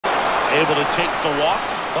Able to take the walk.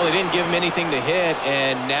 Well, they didn't give him anything to hit,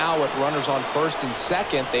 and now with runners on first and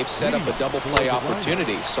second, they've set up a double play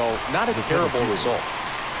opportunity. So not a terrible result.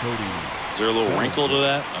 Is there a little wrinkle to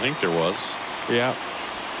that? I think there was. Yeah. A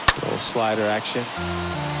little slider action.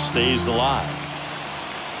 Stays alive.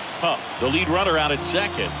 The lead runner out at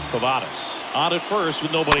second. Paredes on at first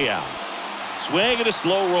with nobody out. Swing and a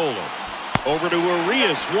slow roller. Over to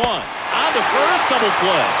Urías. One. On to first, double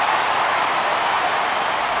play.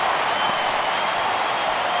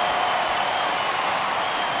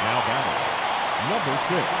 Now batting, number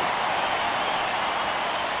 6.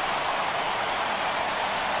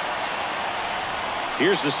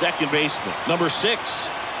 Here's the second baseman, number 6.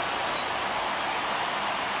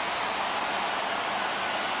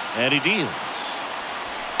 And he deals.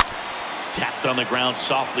 Tapped on the ground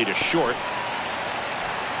softly to short.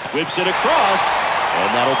 Whips it across,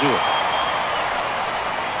 and that'll do it.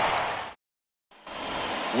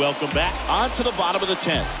 Welcome back onto the bottom of the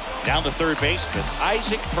 10th. Down to third baseman,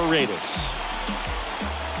 Paredes.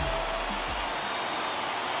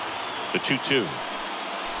 The 2-2.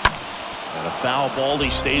 And a foul ball, he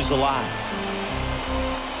stays alive.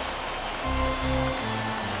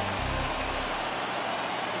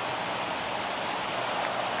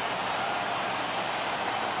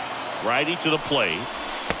 Righty to the plate.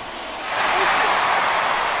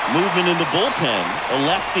 Movement in the bullpen. A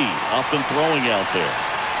lefty up and throwing out there.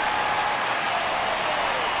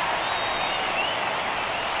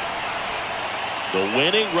 The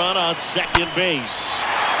winning run on second base.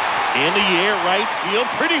 In the air, right field.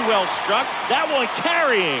 Pretty well struck. That one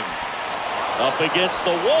carrying. Up against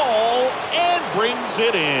the wall and brings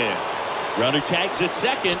it in. Runner tags at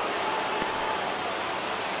second.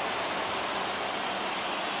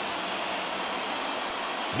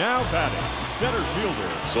 Now batting, center fielder.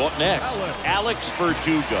 So up next, Alex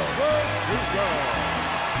Verdugo.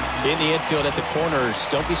 In the infield at the corners,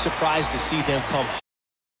 don't be surprised to see them come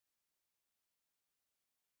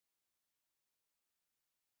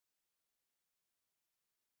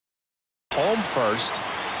home first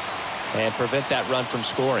and prevent that run from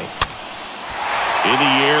scoring. In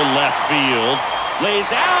the air, left field. Lays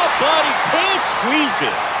out, but he can't squeeze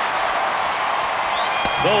it.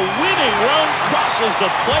 The winning run crosses the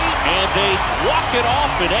plate, and they walk it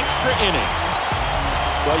off in extra innings.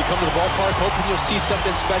 Well, you come to the ballpark hoping you'll see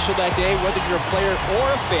something special that day, whether you're a player or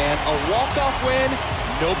a fan. A walk-off win,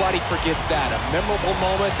 nobody forgets that. A memorable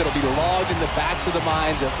moment that'll be logged in the backs of the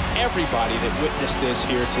minds of everybody that witnessed this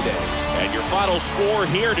here today. And your final score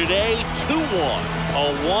here today, 2-1. A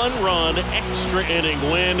one-run extra inning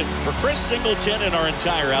win for Chris Singleton and our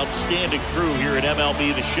entire outstanding crew here at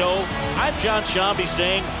MLB The Show. I'm John Shambi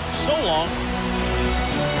saying so long